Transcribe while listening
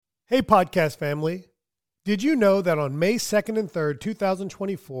Hey, podcast family. Did you know that on May 2nd and 3rd,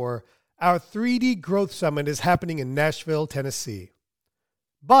 2024, our 3D Growth Summit is happening in Nashville, Tennessee?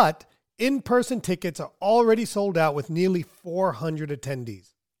 But in-person tickets are already sold out with nearly 400 attendees.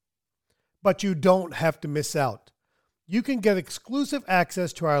 But you don't have to miss out. You can get exclusive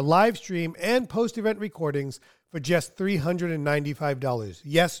access to our live stream and post-event recordings for just $395.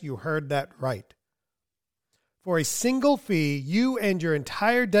 Yes, you heard that right. For a single fee, you and your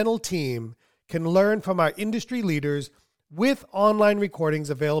entire dental team can learn from our industry leaders with online recordings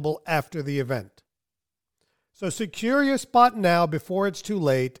available after the event. So secure your spot now before it's too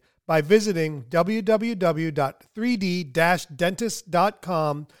late by visiting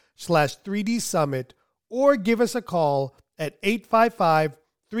www.3d-dentist.com/3D Summit or give us a call at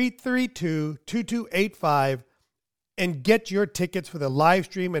 855-332-2285 and get your tickets for the live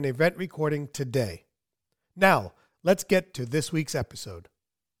stream and event recording today. Now, let's get to this week's episode.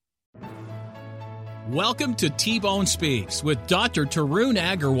 Welcome to T-Bone Speaks with Dr. Tarun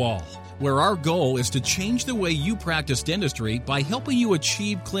Agarwal, where our goal is to change the way you practice dentistry by helping you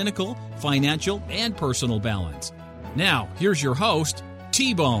achieve clinical, financial, and personal balance. Now, here's your host,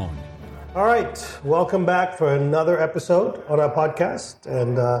 T-Bone. All right, welcome back for another episode on our podcast.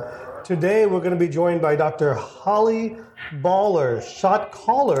 And today we're going to be joined by Dr. Holly Baller, shot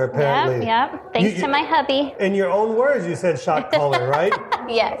caller, apparently. Yep. Thanks to my hubby. In your own words, you said shot caller, right?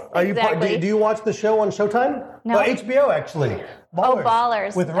 Yes, exactly. Do you watch the show on Showtime? No. HBO, actually. Ballers. Oh,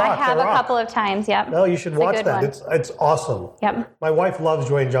 Ballers. With Rock. I have a couple of times, yep. No, you should watch that. One. It's awesome. Yep. My wife loves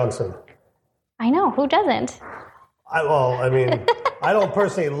Dwayne Johnson. I know. Who doesn't? I don't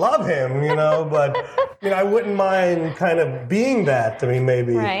personally love him, but I wouldn't mind kind of being that.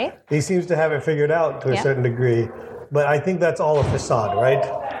 Maybe. Right. He seems to have it figured out to a certain degree. But I think that's all a facade, right?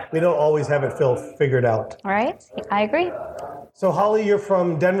 We don't always have it figured out. Right. I agree. So, Holly, you're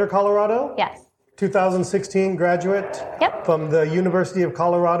from Denver, Colorado? Yes. 2016 graduate? Yep. From the University of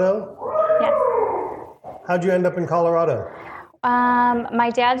Colorado? Yes. How'd you end up in Colorado?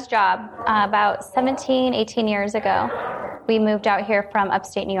 My dad's job, about 17, 18 years ago, we moved out here from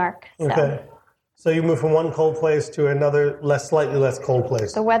upstate New York. So. Okay. So you moved from one cold place to another slightly less cold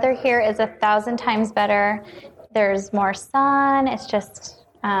place. The weather here is 1,000 times better. There's more sun. It's just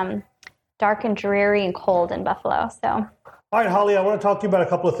dark and dreary and cold in Buffalo. So. All right, Holly, I want to talk to you about a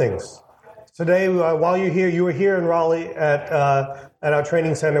couple of things. Today, while you're here, you were here in Raleigh at our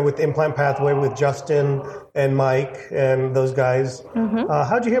training center with Implant Pathway with Justin and Mike and those guys. Mm-hmm.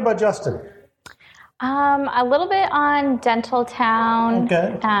 How'd you hear about Justin? A little bit on Dental Town.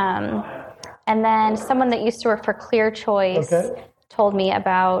 Okay. And then someone that used to work for Clear Choice told me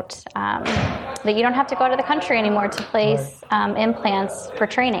about that you don't have to go out of the country anymore to place implants for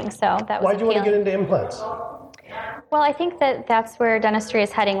training. So that was Why'd you want to get into implants? Well, I think that's where dentistry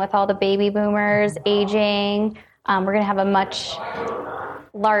is heading with all the baby boomers aging. We're going to have a much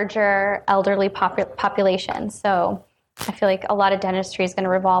larger elderly population. So I feel like a lot of dentistry is going to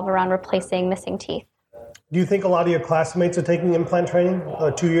revolve around replacing missing teeth. Do you think a lot of your classmates are taking implant training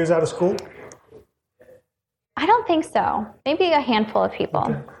 2 years out of school? I don't think so. Maybe a handful of people.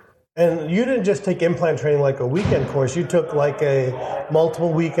 Okay. And you didn't just take implant training like a weekend course. You took like a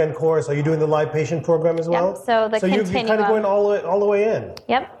multiple weekend course. Are you doing the live patient program as well? Yep. So you're kind of going all the way in.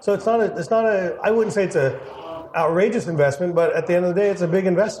 Yep. So it's not a. I wouldn't say it's a outrageous investment, but at the end of the day, it's a big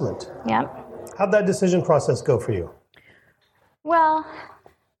investment. Yep. How'd that decision process go for you? Well,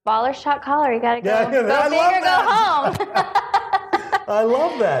 baller shot caller. You got to go big or go home. I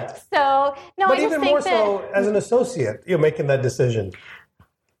love that. So no, but I just even think more so as an associate, you're making that decision.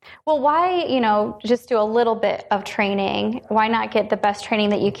 Well, why, just do a little bit of training? Why not get the best training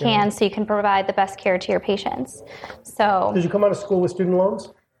that you can so you can provide the best care to your patients? So, did you come out of school with student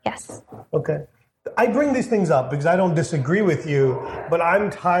loans? Yes. Okay. I bring these things up because I don't disagree with you, but I'm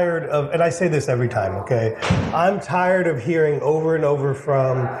tired of, and I say this every time, okay? I'm tired of hearing over and over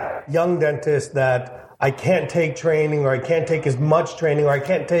from young dentists that I can't take training, or I can't take as much training, or I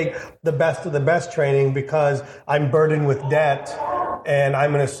can't take the best of the best training because I'm burdened with debt and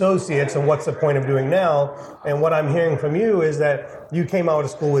I'm an associate, so what's the point of doing now? And what I'm hearing from you is that you came out of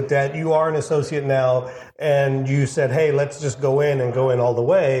school with debt, you are an associate now, and you said, hey, let's just go in all the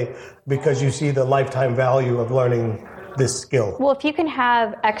way because you see the lifetime value of learning this skill. Well, if you can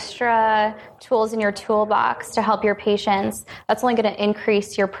have extra tools in your toolbox to help your patients, that's only going to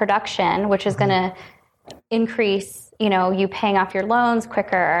increase your production, which is going to increase, you paying off your loans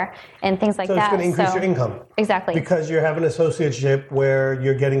quicker and things like that. So it's going to increase your income. Exactly. Because you have an associateship where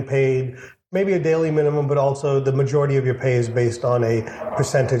you're getting paid maybe a daily minimum, but also the majority of your pay is based on a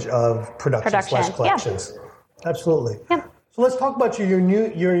percentage of production /collections. Yeah. Absolutely. Yeah. So let's talk about your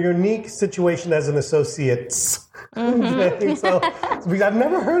unique situation as an associate. Okay, so because I've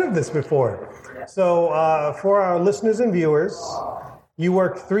never heard of this before. So for our listeners and viewers, you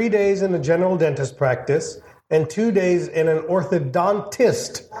work 3 days in a general dentist practice and 2 days in an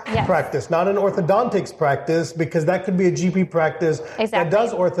orthodontist practice, not an orthodontics practice, because that could be a GP practice that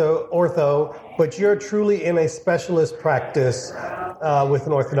does ortho, but you're truly in a specialist practice with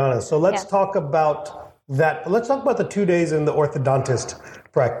an orthodontist. So let's talk about that. Let's talk about the 2 days in the orthodontist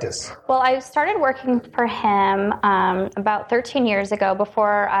practice. Well, I started working for him about 13 years ago,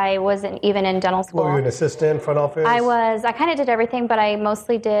 before I was even in dental school. Were you an assistant, front office? I kind of did everything, but I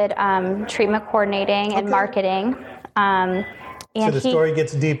mostly did treatment coordinating and marketing. And so the story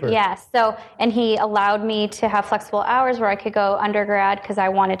gets deeper. Yes. And he allowed me to have flexible hours where I could go undergrad because I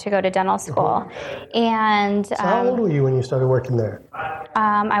wanted to go to dental school. And so how old were you when you started working there?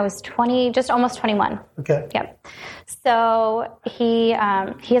 I was 20, just almost 21. Okay. Yep. So he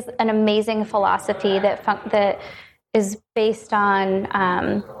has an amazing philosophy that is based on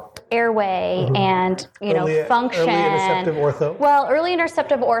airway and function. Early interceptive ortho? Well, early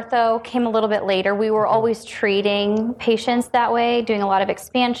interceptive ortho came a little bit later. We were always treating patients that way, doing a lot of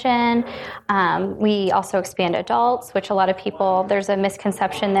expansion. We also expand adults, which a lot of people, there's a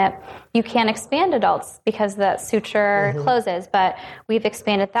misconception that you can't expand adults because that suture closes, but we've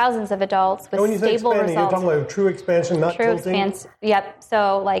expanded thousands of adults with stable results. You're talking about true expansion, not tilting? Yep.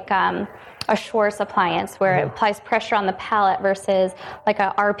 So like a Schwartz appliance where it applies pressure on the palate versus like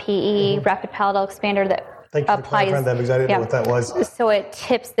a RPE, rapid palatal expander, that Thank you for clarifying that, because I didn't know what that was. So it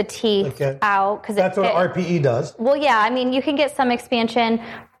tips the teeth out. That's what RPE does? Well, yeah. I mean, you can get some expansion,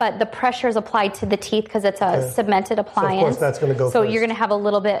 but the pressure is applied to the teeth because it's a cemented appliance. So of course that's going to go So you're going to have a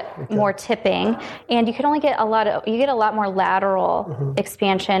little bit more tipping. And you can only get a lot more lateral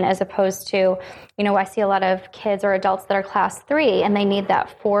expansion as opposed to, I see a lot of kids or adults that are class 3 and they need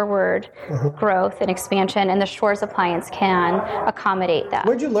that forward growth and expansion, and the Schwartz appliance can accommodate that.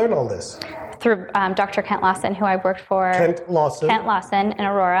 Where'd you learn all this? Through Dr. Kent Lawson, who I worked for. Kent Lawson in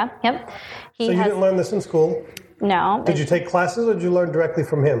Aurora. Yep. So you didn't learn this in school? No. Did you take classes, or did you learn directly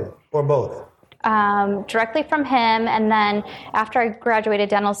from him, or both? Directly from him, and then after I graduated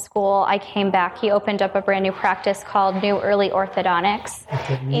dental school, I came back. He opened up a brand new practice called New Early Orthodontics.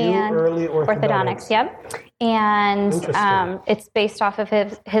 Early Orthodontics. Yep. And it's based off of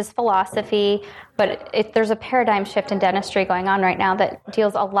his philosophy, but there's a paradigm shift in dentistry going on right now that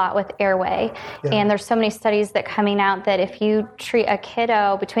deals a lot with airway. And there's so many studies that coming out that if you treat a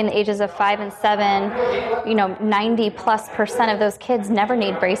kiddo between the ages of 5 and 7, 90+% of those kids never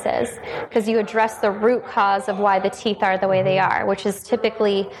need braces because you address the root cause of why the teeth are the way they are, which is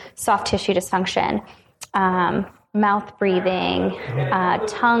typically soft tissue dysfunction. Mouth breathing,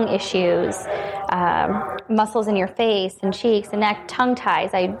 tongue issues, muscles in your face and cheeks and neck, tongue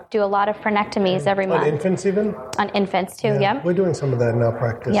ties. I do a lot of frenectomies every month. On infants even? On infants too, yep. We're doing some of that in our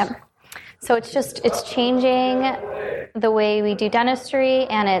practice. Yep. So it's changing the way we do dentistry,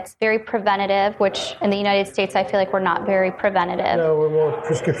 and it's very preventative, which in the United States I feel like we're not very preventative. No, we're more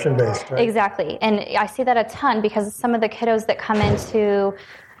prescription-based, right? Exactly. And I see that a ton because some of the kiddos that come into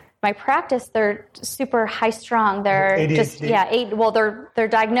my practice, they're super high strung. They're ADHD? They're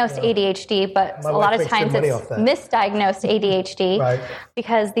diagnosed ADHD, but a lot of times it's misdiagnosed ADHD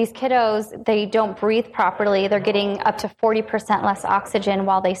because these kiddos, they don't breathe properly. They're getting up to 40% less oxygen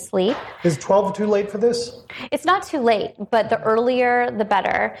while they sleep. Is 12 too late for this? It's not too late, but the earlier, the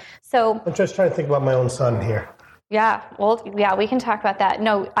better. So I'm just trying to think about my own son here. Yeah, we can talk about that.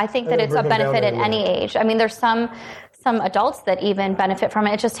 No, I think that it's a benefit at any age. I mean, there's some adults that even benefit from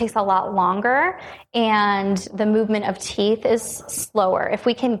it. It just takes a lot longer, and the movement of teeth is slower. If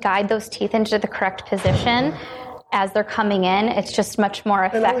we can guide those teeth into the correct position as they're coming in, it's just much more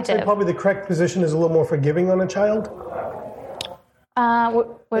effective. And I would say probably the correct position is a little more forgiving on a child.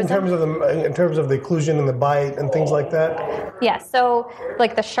 In terms of the occlusion and the bite and things like that? Yeah, so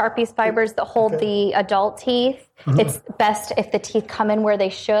like the Sharpie's fibers that hold the adult teeth, it's best if the teeth come in where they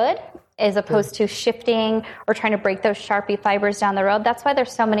should, as opposed to shifting or trying to break those Sharpie fibers down the road. That's why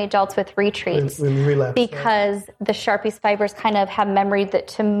there's so many adults with retreats, because the Sharpie's fibers kind of have memory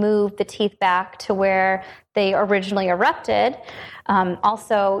to move the teeth back to where they originally erupted.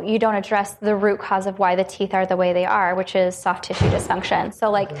 Also, you don't address the root cause of why the teeth are the way they are, which is soft tissue dysfunction.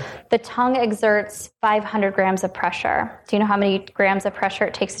 So the tongue exerts 500 grams of pressure. Do you know how many grams of pressure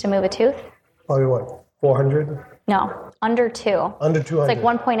it takes to move a tooth? Probably what, 400? No, under 2. Under 200. It's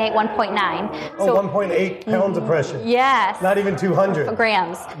like 1.8, 1.9. Oh, 1.8 pounds of pressure. Yes. Not even 200.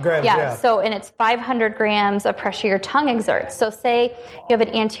 Grams. Yeah. So, and it's 500 grams of pressure your tongue exerts. So say you have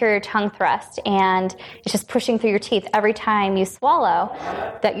an anterior tongue thrust and it's just pushing through your teeth every time you swallow,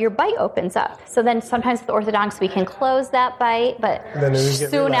 that your bite opens up. So then sometimes with orthodontics we can close that bite, but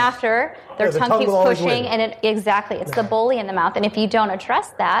soon after their tongue keeps pushing and it's the bully in the mouth. And if you don't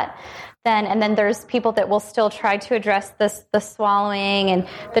address that, then there's people that will still try to address the swallowing and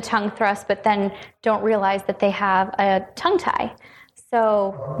the tongue thrust, but then don't realize that they have a tongue tie.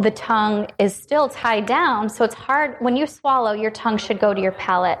 So the tongue is still tied down, so it's hard. When you swallow, your tongue should go to your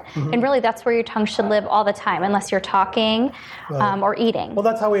palate. And really that's where your tongue should live all the time, unless you're talking or eating. Well,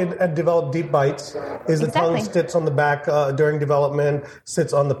 that's how we develop deep bites, is the tongue sits on the back during development,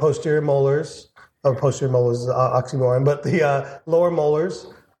 sits on the posterior molars. Posterior molars is oxymoron, but the lower molars.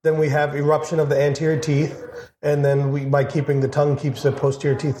 Then we have eruption of the anterior teeth, and then by keeping the tongue keeps the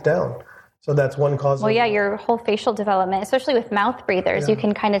posterior teeth down. So that's one cause. Well, your whole facial development, especially with mouth breathers, you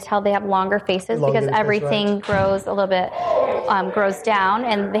can kind of tell they have longer faces because everything grows a little bit, grows down,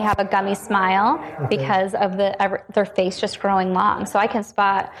 and they have a gummy smile because of their face just growing long. So I can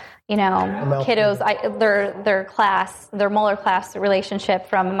spot, kiddos, their molar clasp relationship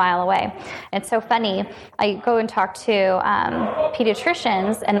from a mile away. And it's so funny. I go and talk to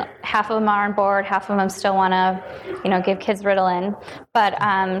pediatricians, and half of them are on board, half of them still want to, give kids Ritalin. But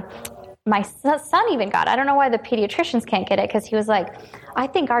my son even got it. I don't know why the pediatricians can't get it, because he was like, I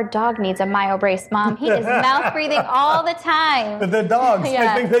think our dog needs a myobrace, Mom. He is mouth breathing all the time. But the dogs,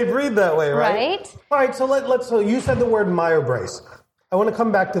 I think they breathe that way, right? Right. All right, so you said the word myobrace. I want to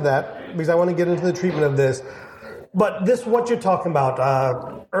come back to that because I want to get into the treatment of this. But what you're talking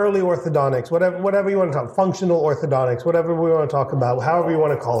about, early orthodontics, whatever you want to talk, functional orthodontics, whatever we want to talk about, however you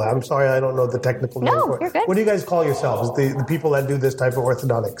want to call it. I'm sorry, I don't know the technical name for it. You're good. What do you guys call yourselves, the people that do this type of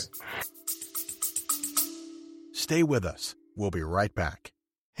orthodontics? Stay with us. We'll be right back.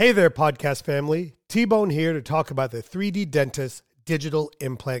 Hey there, podcast family. T-Bone here to talk about the 3D Dentist Digital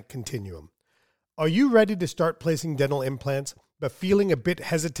Implant Continuum. Are you ready to start placing dental implants, but feeling a bit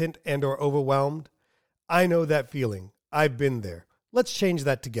hesitant and or overwhelmed? I know that feeling. I've been there. Let's change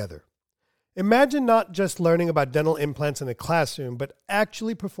that together. Imagine not just learning about dental implants in a classroom, but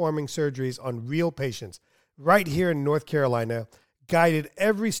actually performing surgeries on real patients right here in North Carolina, guided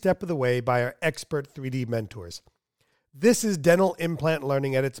every step of the way by our expert 3D mentors. This is dental implant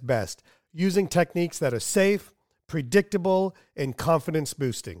learning at its best, using techniques that are safe, predictable, and confidence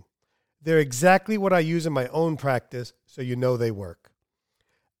boosting. They're exactly what I use in my own practice, so you know they work.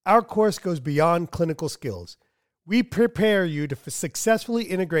 Our course goes beyond clinical skills. We prepare you to successfully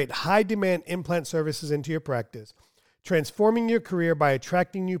integrate high-demand implant services into your practice, transforming your career by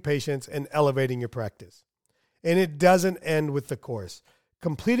attracting new patients and elevating your practice. And it doesn't end with the course.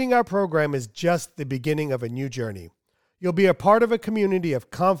 Completing our program is just the beginning of a new journey. You'll be a part of a community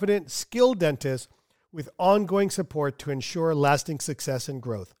of confident, skilled dentists with ongoing support to ensure lasting success and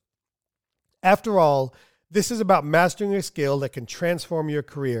growth. After all, this is about mastering a skill that can transform your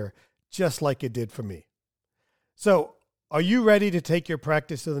career, just like it did for me. So, are you ready to take your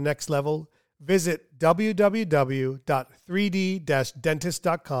practice to the next level? Visit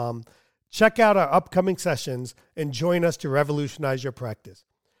www.3d-dentist.com, check out our upcoming sessions, and join us to revolutionize your practice.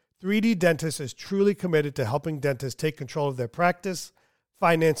 3D Dentist is truly committed to helping dentists take control of their practice,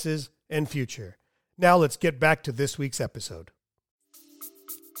 finances, and future. Now let's get back to this week's episode.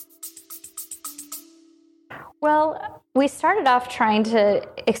 Well, we started off trying to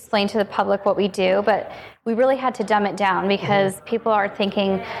explain to the public what we do, but we really had to dumb it down because people are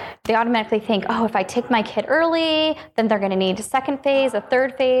thinking, they automatically think, oh, if I take my kid early, then they're going to need a second phase, a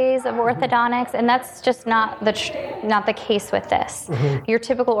third phase of orthodontics, and that's just not the case with this. Your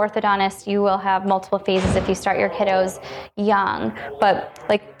typical orthodontist, you will have multiple phases if you start your kiddos young, but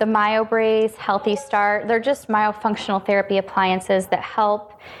like the MyoBrace, Healthy Start, they're just myofunctional therapy appliances that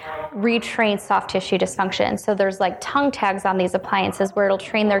help retrain soft tissue dysfunction. So there's like tongue tags on these appliances where it'll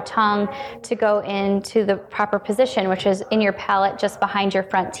train their tongue to go into the proper position, which is in your palate just behind your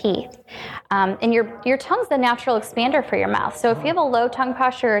front teeth. And your tongue's the natural expander for your mouth. So if you have a low tongue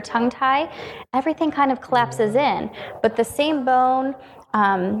posture or a tongue tie, everything kind of collapses in. But the same bone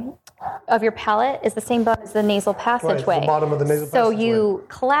of your palate is the same bone as the nasal passageway. Right, the bottom of the nasal so passageway. you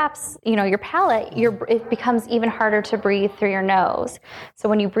collapse, your palate, it becomes even harder to breathe through your nose. So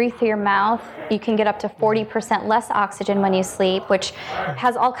when you breathe through your mouth, you can get up to 40% less oxygen when you sleep, which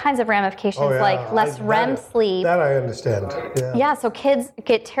has all kinds of ramifications, like less REM sleep. That I understand. Yeah, so kids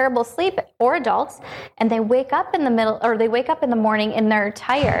get terrible sleep, or adults, and they wake up in the morning and they're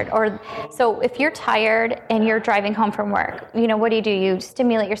tired. Or so if you're tired and you're driving home from work, what do? You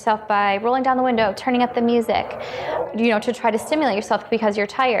stimulate yourself by rolling down the window, turning up the music, to try to stimulate yourself because you're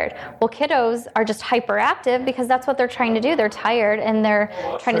tired. Well, kiddos are just hyperactive because that's what they're trying to do. They're tired and they're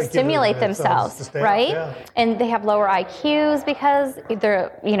trying to stimulate themselves, right? Yeah. And they have lower IQs because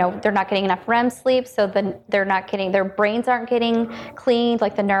they're not getting enough REM sleep, so their brains aren't getting cleaned,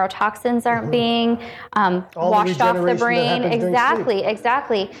 like the neurotoxins aren't being washed off the brain.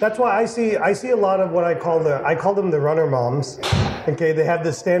 Exactly. That's why I see a lot of what I call them the runner moms. Okay, they have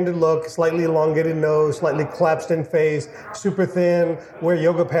the standard look, slightly elongated nose, slightly collapsed in face, super thin, wear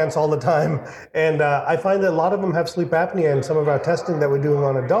yoga pants all the time. And I find that a lot of them have sleep apnea in some of our testing that we're doing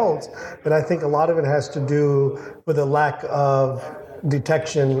on adults. And I think a lot of it has to do with a lack of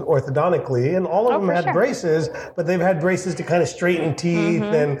detection orthodontically, and all of them had braces, but they've had braces to kind of straighten teeth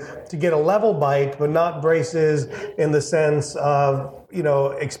and to get a level bite, but not braces in the sense of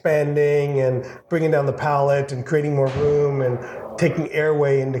expanding and bringing down the palate and creating more room and taking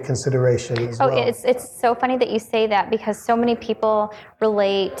airway into consideration as well. It's so funny that you say that, because so many people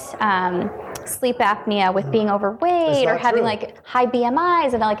relate sleep apnea with being overweight or having like high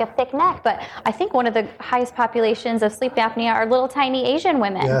BMIs and like a thick neck. But I think one of the highest populations of sleep apnea are little tiny Asian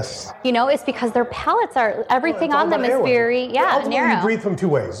women. Yes. It's because their palates everything on them is very narrow. You breathe from two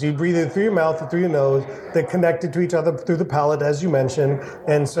ways. You breathe it through your mouth or through your nose. They're connected to each other through the palate, as you mentioned.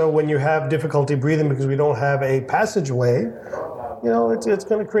 And so when you have difficulty breathing because we don't have a passageway, it's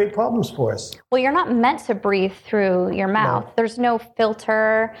going to create problems for us. Well, you're not meant to breathe through your mouth. No. There's no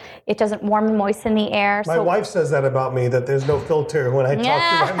filter. It doesn't warm and moisten the air. My wife says that about me, that there's no filter when I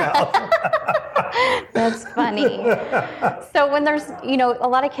talk through my mouth. That's funny. So when there's, a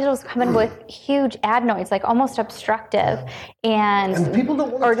lot of kiddos come in with huge adenoids, like almost obstructive, and people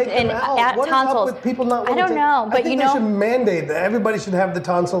don't want to take them out. What tonsils. Is up with people not wanting I don't know, but I think they should mandate that everybody should have the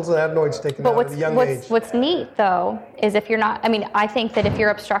tonsils and adenoids taken out at a young age. What's neat though is if you're not, I think that if you're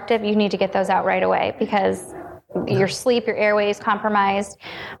obstructive, you need to get those out right away, because your sleep, your airway is compromised.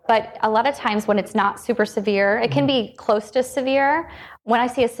 But a lot of times when it's not super severe, it can be close to severe. When I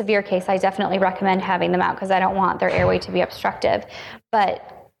see a severe case, I definitely recommend having them out because I don't want their airway to be obstructive.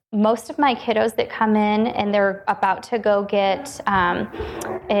 But most of my kiddos that come in and they're about to go get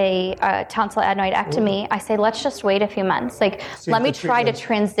a tonsil adenoidectomy, I say, let's just wait a few months. Let me try to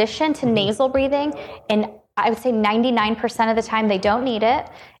transition to nasal breathing. And I would say 99% of the time they don't need it,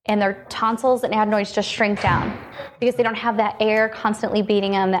 and their tonsils and adenoids just shrink down because they don't have that air constantly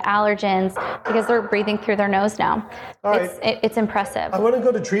beating them, the allergens, because they're breathing through their nose now. It's impressive. I want to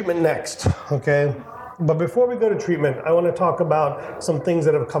go to treatment next, okay? But before we go to treatment, I want to talk about some things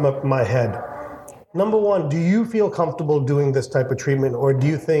that have come up in my head. Number one, do you feel comfortable doing this type of treatment, or do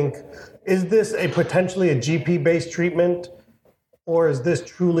you think, is this potentially a GP-based treatment, or is this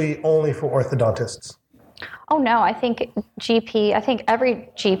truly only for orthodontists? Oh no, I think every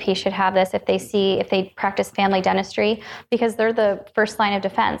GP should have this if they practice family dentistry, because they're the first line of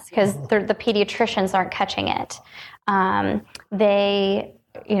defense, because the pediatricians aren't catching it. Like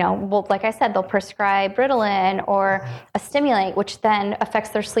I said, they'll prescribe Ritalin or a stimulant, which then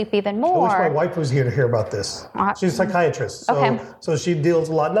affects their sleep even more. I wish my wife was here to hear about this. She's a psychiatrist, so she deals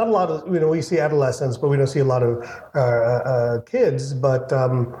not a lot of, we see adolescents, but we don't see a lot of kids, but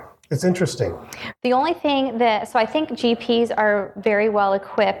it's interesting. The only thing I think GPs are very well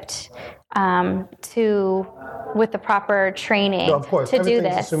equipped with the proper training to do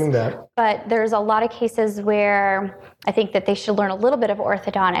this. Assuming that. But there's a lot of cases where I think that they should learn a little bit of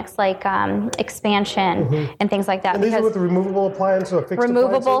orthodontics, like expansion and things like that. And these are with the removable appliance or fixed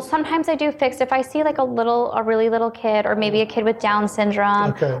appliances? Sometimes I do fixed. If I see like a really little kid, or maybe a kid with Down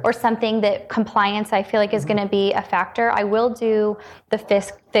syndrome, or something that compliance I feel like is going to be a factor, I will do the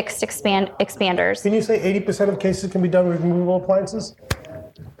fixed expanders. Can you say 80% of cases can be done with removable appliances?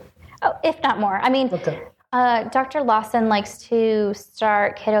 Oh, if not more. Dr. Lawson likes to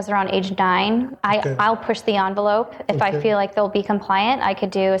start kiddos around age 9. I'll push the envelope. If I feel like they'll be compliant, I could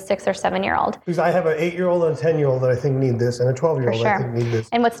do a 6 or 7-year-old. Because I have an 8-year-old and a 10-year-old that I think need this, and a 12-year-old that I think need this.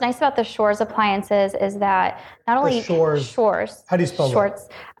 And what's nice about the Shores appliances is that not only Shores. How do you spell Schwartz,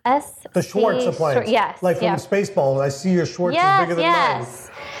 that? The Schwartz appliance. Yes. Like from Spaceballs, I see your Schwartz is bigger than mine.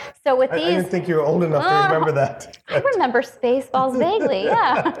 So with I these, didn't think you were old enough to remember that. I remember Spaceballs vaguely.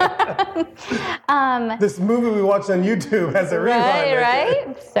 Yeah. This movie we watched on YouTube has a rerun.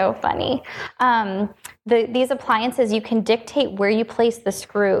 Right? So funny. These appliances, you can dictate where you place the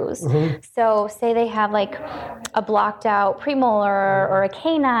screws. So say they have like a blocked out premolar or a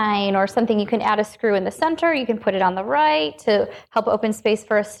canine or something, you can add a screw in the center, you can put it on the right to help open space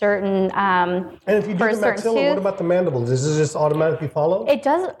for a certain And if you do the maxilla, what about the mandibles? Does it just automatically follow? It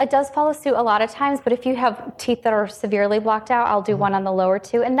does follow suit a lot of times, but if you have teeth that are severely blocked out, I'll do one on the lower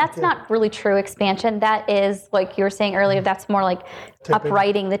two. And that's not really true expansion. That is, like you were saying earlier, that's more like tipping.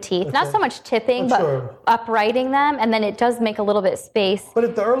 Uprighting the teeth. Not so much tipping, but uprighting them, and then it does make a little bit of space. But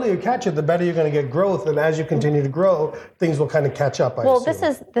if the earlier you catch it, the better you're going to get growth, and as you continue to grow, things will kind of catch up, I assume. This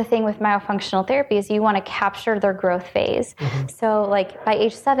is the thing with myofunctional therapy is you want to capture their growth phase. So like by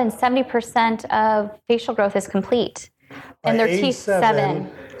age 7, 70% of facial growth is complete. And their teeth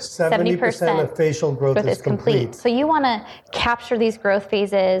 70% of facial growth is complete. So you want to capture these growth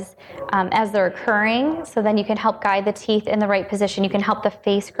phases as they're occurring, so then you can help guide the teeth in the right position. You can help the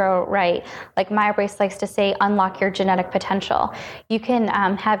face grow right. Like MyoBrace likes to say, unlock your genetic potential. You can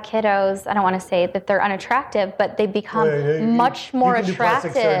have kiddos, I don't want to say that they're unattractive, but they become much more attractive. You can do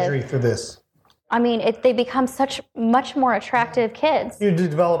plastic surgery for this. I mean, they become much more attractive kids. You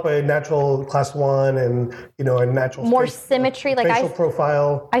develop a natural class 1 and, a natural more symmetry, like facial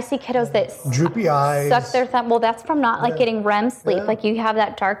profile. I see kiddos that droopy eyes, suck their thumb. Well, that's from not like getting REM sleep. Like you have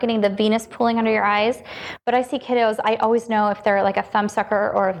that darkening, the venous pooling under your eyes. But I see kiddos, I always know if they're like a thumb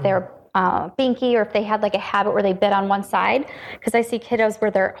sucker or if they're binky, or if they had like a habit where they bit on one side. Because I see kiddos where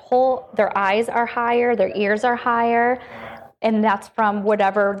their eyes are higher, their ears are higher. And that's from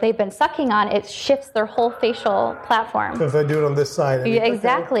whatever they've been sucking on. It shifts their whole facial platform. So if I do it on this side.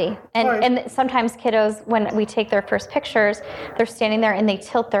 Exactly. And sometimes kiddos, when we take their first pictures, they're standing there and they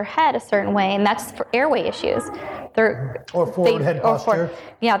tilt their head a certain way. And that's for airway issues. Or forward head posture.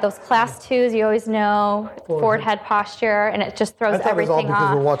 Those class 2s, you always know, forward head posture. And it just throws everything off. It was all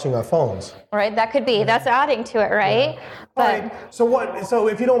because we're watching our phones. Right, that could be. That's adding to it, right? Yeah. But So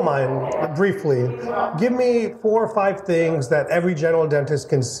if you don't mind, briefly, give me 4 or 5 things that every general dentist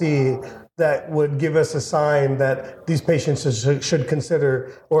can see that would give us a sign that these patients should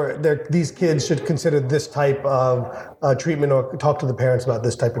consider, or these kids should consider this type of treatment, or talk to the parents about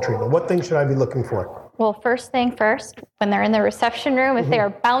this type of treatment. What things should I be looking for? Well, first thing first, when they're in the reception room, if they are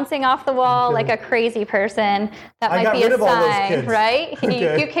bouncing off the wall like a crazy person, that might be a sign, right?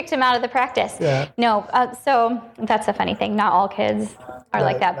 You kicked him out of the practice. Yeah. No, so that's a funny thing. Not all kids are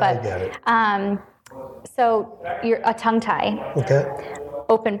like that, but I get it. So you're a tongue tie. Okay.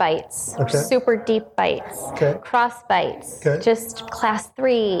 Open bites, super deep bites, cross bites, just class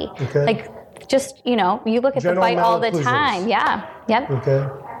 3, like just, you look at general the bite all the time. Yeah. Yep. Okay.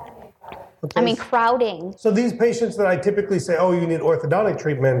 I mean, crowding. So these patients that I typically say, you need orthodontic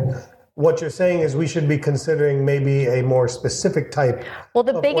treatment, what you're saying is we should be considering maybe a more specific type. Well,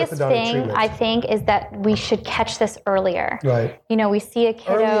 the biggest thing treatment. I think is that we should catch this earlier. Right. We see a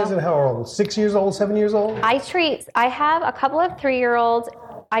kiddo. Early as in how old? 6 years old, 7 years old? I have a couple of 3-year-olds.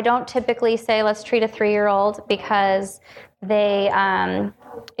 I don't typically say let's treat a 3-year-old because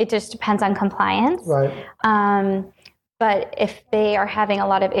it just depends on compliance. Right. But if they are having a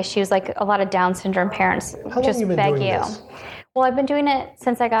lot of issues, like a lot of Down syndrome parents, how just long have you been beg doing you. This? Well, I've been doing it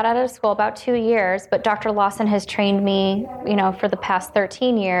since I got out of school, about 2 years, but Dr. Lawson has trained me, for the past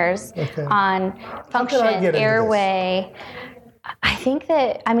 13 years on function, airway. I think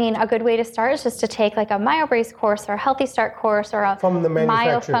that, a good way to start is just to take like a MyoBrace course or a Healthy Start course or a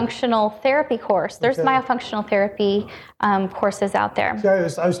myofunctional therapy course. There's myofunctional therapy courses out there. See,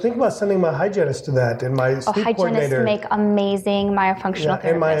 I was thinking about sending my hygienist to that, and my sleep coordinator. Hygienists make amazing myofunctional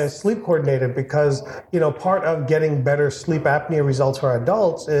therapists. And my sleep coordinator, because part of getting better sleep apnea results for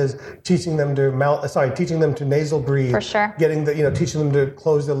adults is teaching them to nasal breathe. For sure. Teaching them to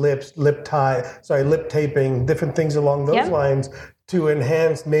close the lips, lip taping, different things along those lines to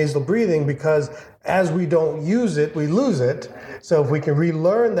enhance nasal breathing, because as we don't use it, we lose it. So if we can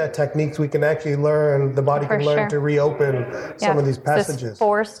relearn that techniques, we can actually learn, the body can learn to reopen some of these passages. This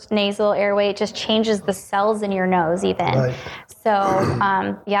forced nasal airway, it just changes the cells in your nose even. Right. So,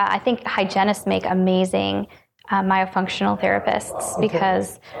 I think hygienists make amazing myofunctional therapists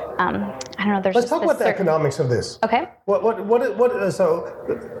because, Let's talk about the economics of this. Okay.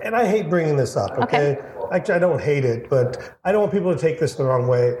 And I hate bringing this up, okay? Actually, I don't hate it, but I don't want people to take this the wrong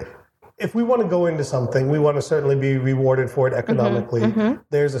way. If we want to go into something, we want to certainly be rewarded for it economically.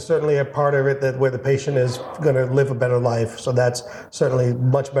 There's certainly a part of it where the patient is going to live a better life. So that's certainly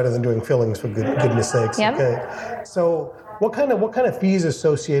much better than doing fillings, for goodness sakes. Okay. So What kind of fees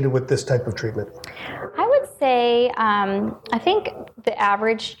associated with this type of treatment? I would say, I think the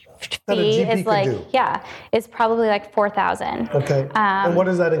average That a fee GP is could is probably like $4,000. Okay. And what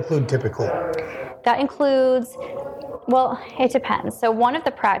does that include typically? That includes, well, it depends. So one of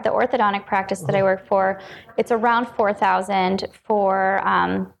the orthodontic practice that I work for, it's around $4,000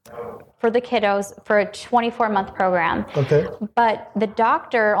 for the kiddos for a 24-month program. Okay. But the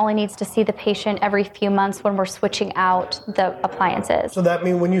doctor only needs to see the patient every few months when we're switching out the appliances. So that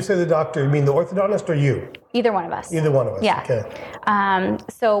means when you say the doctor, you mean the orthodontist or you? Either one of us. Either one of us. Yeah. Okay.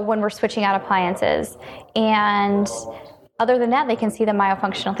 So when we're switching out appliances, and other than that, they can see the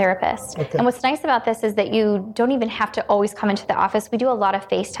myofunctional therapist. Okay. And what's nice about this is that you don't even have to always come into the office. We do a lot of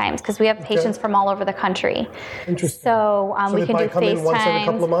FaceTimes because we have patients from all over the country. Interesting. So, we can do come in once every FaceTimes.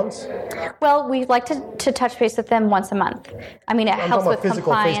 couple of months? Well, we like to touch base with them once a month. I mean, it helps with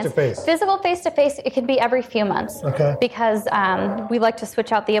physical compliance. face-to-face. Physical face-to-face, it can be every few months. Okay. Because we like to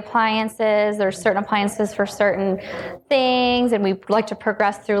switch out the appliances. There's certain appliances for certain things, and we like to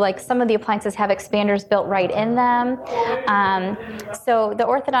progress through, like some of the appliances have expanders built right in them. So the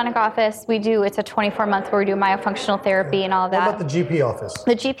orthodontic office, it's a 24-month where we do myofunctional therapy and all of that. What about the GP office?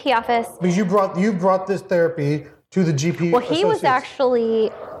 The GP office. Because you brought this therapy to the GP. Well, he was associates.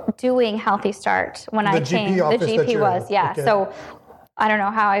 actually doing Healthy Start when I came. GP office The that GP you're was, in. yeah. Okay. So I don't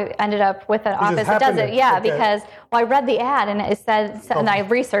know how I ended up with an office that does it. Yeah, okay. because I read the ad and it said, and I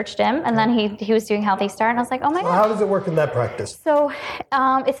researched him, and then he was doing Healthy Start, and I was like, oh my So god. how does it work in that practice? So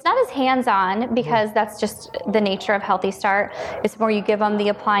it's not as hands-on because that's just the nature of Healthy Start. It's more you give them the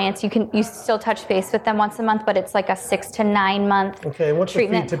appliance. You still touch base with them once a month, but it's like a 6 to 9 month Okay, what's the fee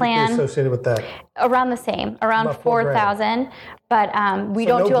treatment typically plan. associated with that? Around the same, around About $4,000. $4,000. But we So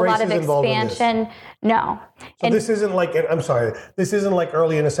don't no do a lot of braces involved in this? expansion. No. So this isn't like, I'm sorry, this isn't like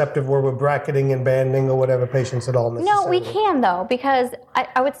early interceptive where we're bracketing and banding or whatever patients at all necessarily. No, we can though, because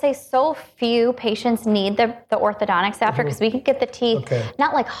I would say so few patients need the orthodontics after, because we can get the teeth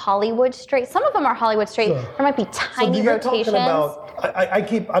not like Hollywood straight. Some of them are Hollywood straight. Sure. There might be tiny so you're rotations.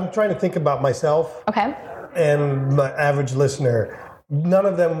 Talking about, I'm trying to think about myself Okay. and my average listener.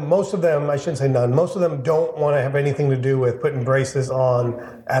 Most of them, I shouldn't say none, most of them don't want to have anything to do with putting braces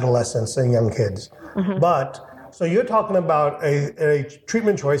on adolescents and young kids. But, so you're talking about a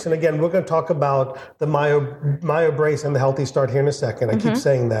treatment choice, and again, we're going to talk about the MyoBrace and the Healthy Start here in a second. I keep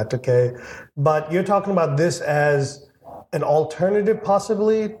saying that, okay? But you're talking about this as an alternative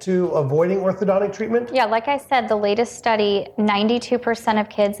possibly to avoiding orthodontic treatment? Yeah, like I said, the latest study, 92% of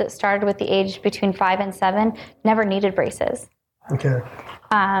kids that started with the age between 5 and 7 never needed braces. Okay.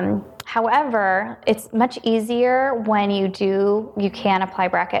 However, it's much easier when you can apply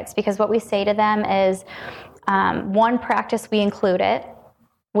brackets, because what we say to them is, one practice we include it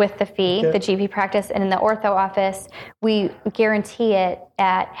with the fee, the GP practice, and in the ortho office, we guarantee it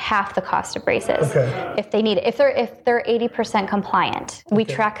at half the cost of braces if they need it. If they're 80% compliant, we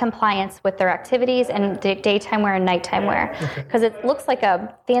track compliance with their activities and daytime wear and nighttime wear, because it looks like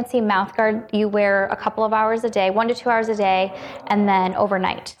a fancy mouth guard you wear a couple of hours a day, 1 to 2 hours a day, and then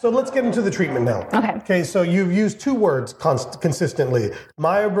overnight. So let's get into the treatment now. Okay, so you've used two words consistently,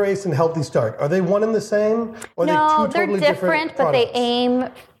 MyoBrace and Healthy Start. Are they one and the same? Or No, are they two totally they're different, but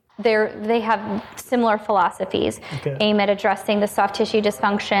products? they have similar philosophies. Aim at addressing the soft tissue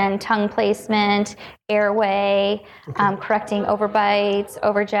dysfunction, tongue placement, airway, correcting overbites,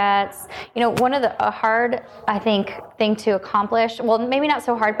 overjets. One of the hard, I think, thing to accomplish, well, maybe not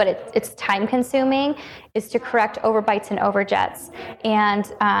so hard, but it's time consuming, is to correct overbites and overjets.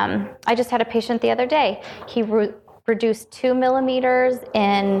 And I just had a patient the other day. He reduced 2 millimeters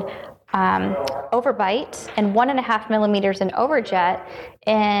in overbite and 1.5 millimeters in overjet.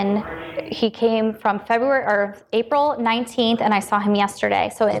 And he came from April 19th, and I saw him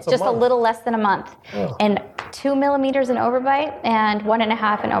yesterday. So it's just a little less than a month. And 2 millimeters in overbite and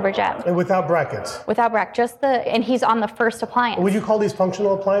 1.5 in overjet. And without brackets? Without bracket, and he's on the first appliance. Would you call these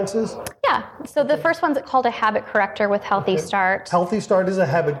functional appliances? Yeah. So the first one's called a habit corrector with Healthy Start. Healthy Start is a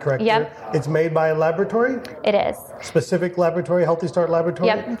habit corrector. Yep. It's made by a laboratory? It is. Specific laboratory, Healthy Start laboratory?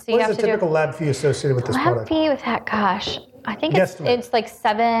 Yep. So what is the typical lab fee associated with this lab product? fee with that, gosh, I think it's like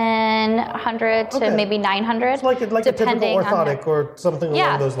 $700 to maybe $900. It's like a typical orthotic or something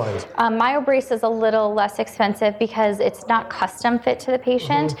along those lines. MyoBrace is a little less expensive because it's not custom fit to the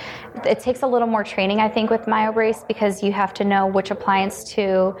patient. It takes a little more training, I think, with MyoBrace, because you have to know which appliance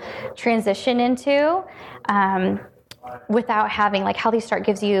to transition into. Without having, like, Healthy Start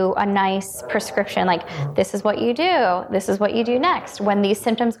gives you a nice prescription, like, this is what you do, this is what you do next. When these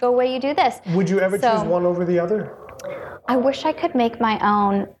symptoms go away, you do this. Would you ever choose one over the other? I wish I could make my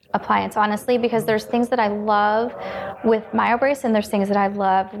own appliance, honestly, because there's things that I love with MyoBrace and there's things that I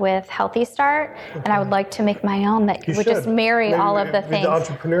love with Healthy Start, and I would like to make my own that would just marry all of the things. The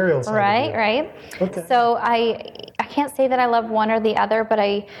entrepreneurial side. Right. Okay. So I can't say that I love one or the other, but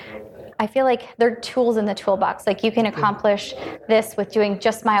I feel like they're tools in the toolbox. Like you can accomplish this with doing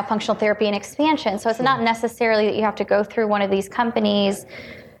just myofunctional therapy and expansion. So it's not necessarily that you have to go through one of these companies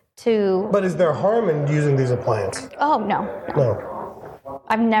to... But is there harm in using these appliances? Oh, no.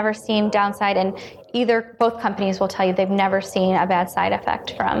 I've never seen downside, and both companies will tell you they've never seen a bad side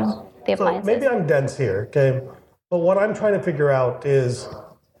effect from the appliances. So maybe I'm dense here, okay? But what I'm trying to figure out is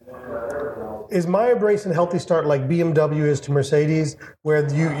MyoBrace and Healthy Start like BMW is to Mercedes, where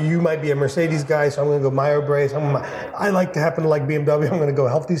you might be a Mercedes guy, so I'm going to go MyoBrace. I like to happen to like BMW, I'm going to go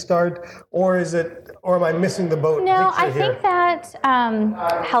Healthy Start, or am I missing the boat? No, I think that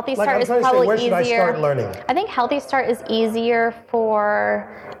Healthy Start is probably where easier. Should I start learning? I think Healthy Start is easier for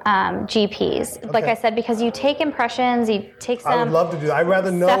GPs. Okay. Like I said, because you take impressions, you take some. I would love to do that. I'd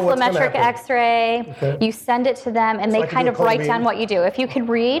rather know what's going to happen. Cephalometric X-ray. Okay. You send it to them, and they kind of write down what you do. If you can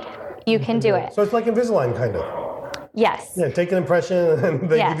read, you can do it. So it's like Invisalign, kind of. Yes. Yeah, take an impression, and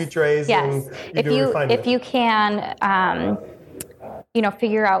they give you trays, and you do refinement. If you can,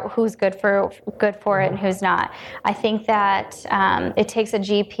 figure out who's good for it and who's not. I think that it takes a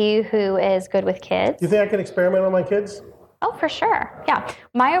GP who is good with kids. You think I can experiment on my kids? Oh, for sure. Yeah.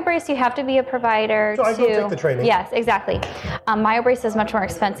 MyoBrace, you have to be a provider. So I go take the training. Yes, exactly. MyoBrace is much more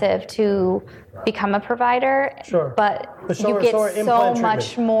expensive to become a provider. Sure. But you get so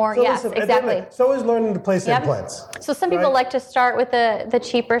much more. So yes, exactly. So is learning to place implants. So some people like to start with the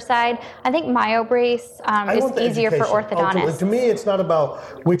cheaper side. I think MyoBrace is easier for orthodontists. Ultimately, to me, it's not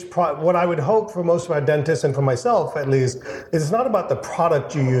about what I would hope for most of my dentists and for myself at least, is it's not about the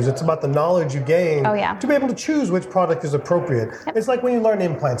product you use. It's about the knowledge you gain to be able to choose which product is appropriate. Yep. It's like when you learn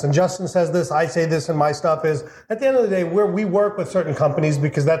implants, and Justin says this, I say this, and my stuff is, at the end of the day, we work with certain companies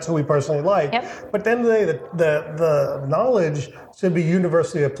because that's who we personally like. Yep. But at the end of the day, the knowledge should be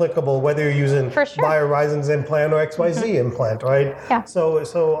universally applicable, whether you're using BioHorizons implant or XYZ implant, right? Yeah. So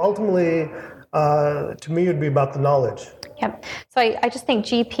ultimately, to me, it would be about the knowledge. Yep. So I just think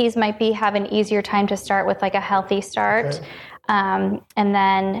GPs might have an easier time to start with like a Healthy Start. Okay. And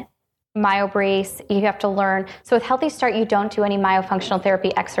then MyoBrace, you have to learn. So with Healthy Start, you don't do any myofunctional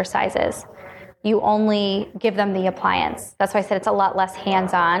therapy exercises. You only give them the appliance. That's why I said it's a lot less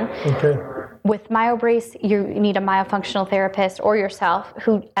hands-on. Okay. With MyoBrace, you need a myofunctional therapist or yourself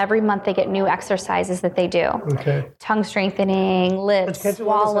who every month they get new exercises that they do. Okay. Tongue strengthening, lips,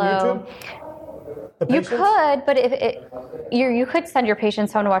 swallow. You could, but you could send your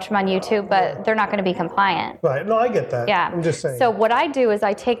patients home to watch them on YouTube, but they're not going to be compliant. Right. No, I get that. Yeah. I'm just saying. So what I do is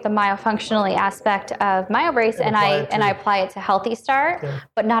I take the myofunctionally aspect of MyoBrace and I apply it to Healthy Start,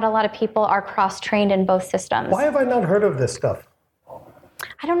 but not a lot of people are cross-trained in both systems. Why have I not heard of this stuff?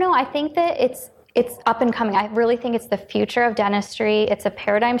 I don't know. I think that it's up and coming. I really think it's the future of dentistry. It's a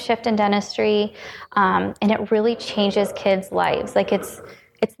paradigm shift in dentistry, and it really changes kids' lives. Like it's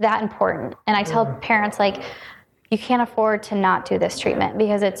that important. And I tell parents, like, you can't afford to not do this treatment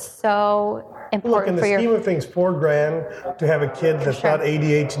because it's so important for your... Look, in the scheme of things, $4,000 to have a kid that's got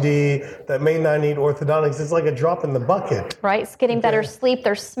ADHD, that may not need orthodontics, it's like a drop in the bucket. Right? It's getting better sleep.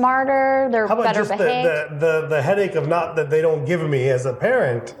 They're smarter. They're better behaved. The headache of not that they don't give me as a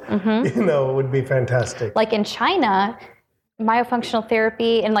parent, would be fantastic. Like in China, myofunctional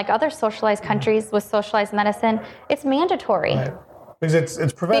therapy in like other socialized countries with socialized medicine, it's mandatory. Right. Because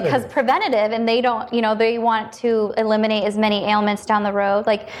it's preventative. Because preventative, and they don't, they want to eliminate as many ailments down the road.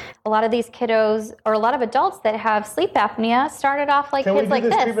 Like a lot of these kiddos, or a lot of adults that have sleep apnea, started off like kids like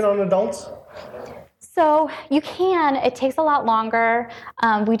this. Can we do this treatment on adults? So you can. It takes a lot longer.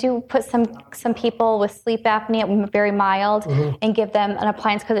 We do put some people with sleep apnea, very mild, and give them an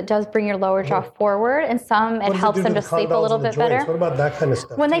appliance because it does bring your lower jaw forward, and it helps them to sleep a little bit better. What about that kind of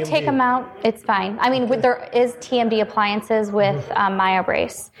stuff? When they take them out, it's fine. I mean, there is TMD appliances with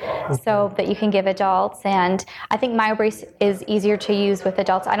MyoBrace, so that you can give adults, and I think MyoBrace is easier to use with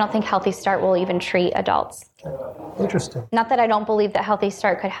adults. I don't think Healthy Start will even treat adults. Interesting. Not that I don't believe that Healthy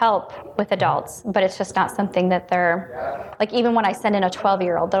Start could help with adults, but it's just not something that they're, like even when I send in a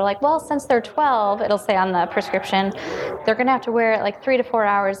 12-year-old, they're like, well, since they're 12, it'll say on the prescription, they're going to have to wear it like 3 to 4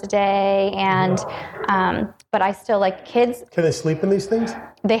 hours a day, and but I still like kids. Can they sleep in these things?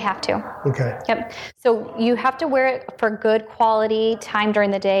 They have to. Okay. Yep. So you have to wear it for good quality time during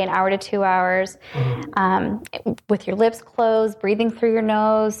the day, an hour to 2 hours, with your lips closed, breathing through your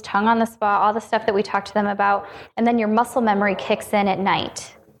nose, tongue on the spot, all the stuff that we talked to them about. And then your muscle memory kicks in at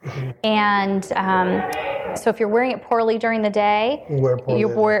night. And So if you're wearing it poorly during the day, you wear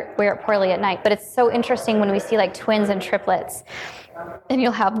it poorly at night. But it's so interesting when we see like twins and triplets, and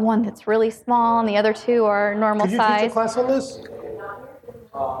you'll have one that's really small and the other two are normal size. Could you teach a class on this?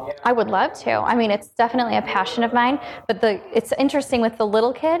 I would love to. I mean, it's definitely a passion of mine, but it's interesting with the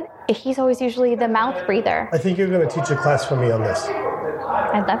little kid, he's always usually the mouth breather. I think you're going to teach a class for me on this.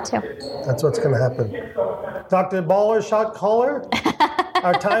 I'd love to. That's what's going to happen. Dr. Baller Shot Caller,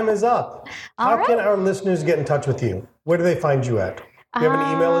 our time is up. How can our listeners get in touch with you? Where do they find you at? Do you have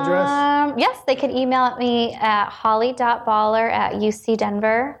an email address? Yes, they could email me at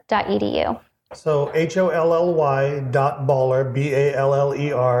holly.baller@ucdenver.edu. So HOLLY.baller, BALLER,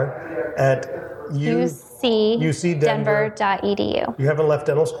 at UCdenver.edu. You haven't left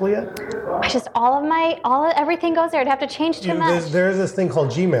dental school yet? Everything goes there. I'd have to change too much. There's this thing called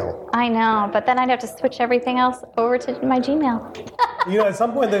Gmail. I know, but then I'd have to switch everything else over to my Gmail. At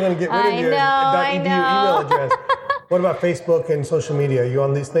some point they're going to get rid of your .edu email address. What about Facebook and social media? Are you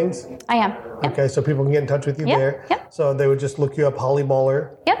on these things? I am. Yep. Okay, so people can get in touch with you there. Yep. So they would just look you up, Holly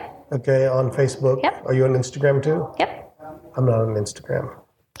Baller. Yep. Okay, on Facebook. Yep. Are you on Instagram too? Yep. I'm not on Instagram.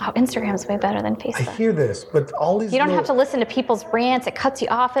 Oh, Instagram's way better than Facebook. I hear this, but all these... You don't have to listen to people's rants. It cuts you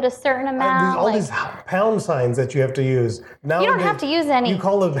off at a certain amount. There's all these pound signs that you have to use. Now you don't have to use any. You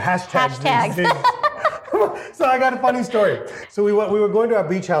call them hashtags. So I got a funny story. So we were going to our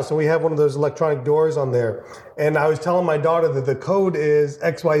beach house, and we have one of those electronic doors on there. And I was telling my daughter that the code is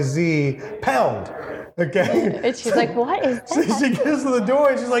XYZ pound. Okay. And she's like, what is that? So she gets to the door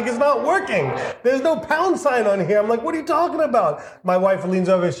and she's like, it's not working. There's no pound sign on here. I'm like, what are you talking about? My wife leans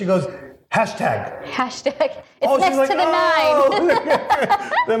over and she goes, hashtag. Hashtag. It's next to the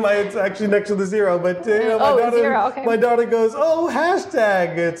 9. Then it's actually next to the 0. But my daughter goes, oh,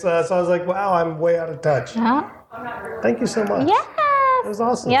 hashtag. It's so I was like, wow, I'm way out of touch. Uh-huh. Thank you so much. Yes. It was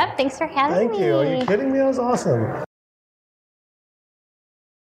awesome. Yep. Thanks for having me. Thank you. Are you kidding me? That was awesome.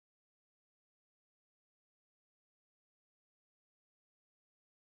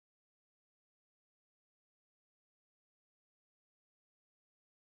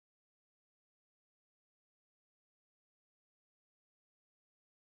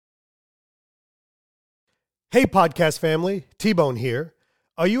 Hey, podcast family, T-Bone here.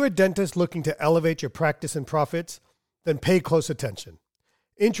 Are you a dentist looking to elevate your practice and profits? Then pay close attention.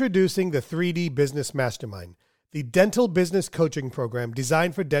 Introducing the 3D Business Mastermind, the dental business coaching program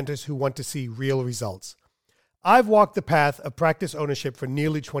designed for dentists who want to see real results. I've walked the path of practice ownership for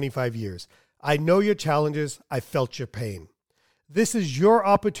nearly 25 years. I know your challenges. I felt your pain. This is your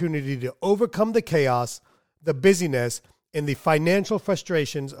opportunity to overcome the chaos, the busyness, and the financial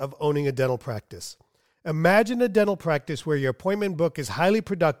frustrations of owning a dental practice. Imagine a dental practice where your appointment book is highly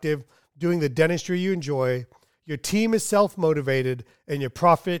productive, doing the dentistry you enjoy, your team is self-motivated, and your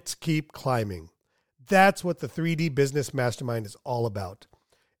profits keep climbing. That's what the 3D Business Mastermind is all about.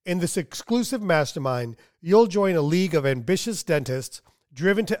 In this exclusive mastermind, you'll join a league of ambitious dentists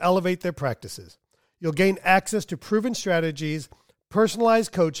driven to elevate their practices. You'll gain access to proven strategies,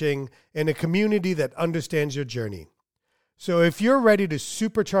 personalized coaching, and a community that understands your journey. So if you're ready to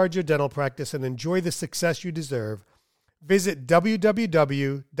supercharge your dental practice and enjoy the success you deserve, visit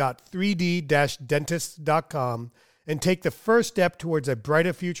www.3d-dentist.com and take the first step towards a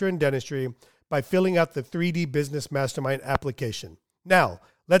brighter future in dentistry by filling out the 3D Business Mastermind application. Now,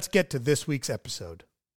 let's get to this week's episode.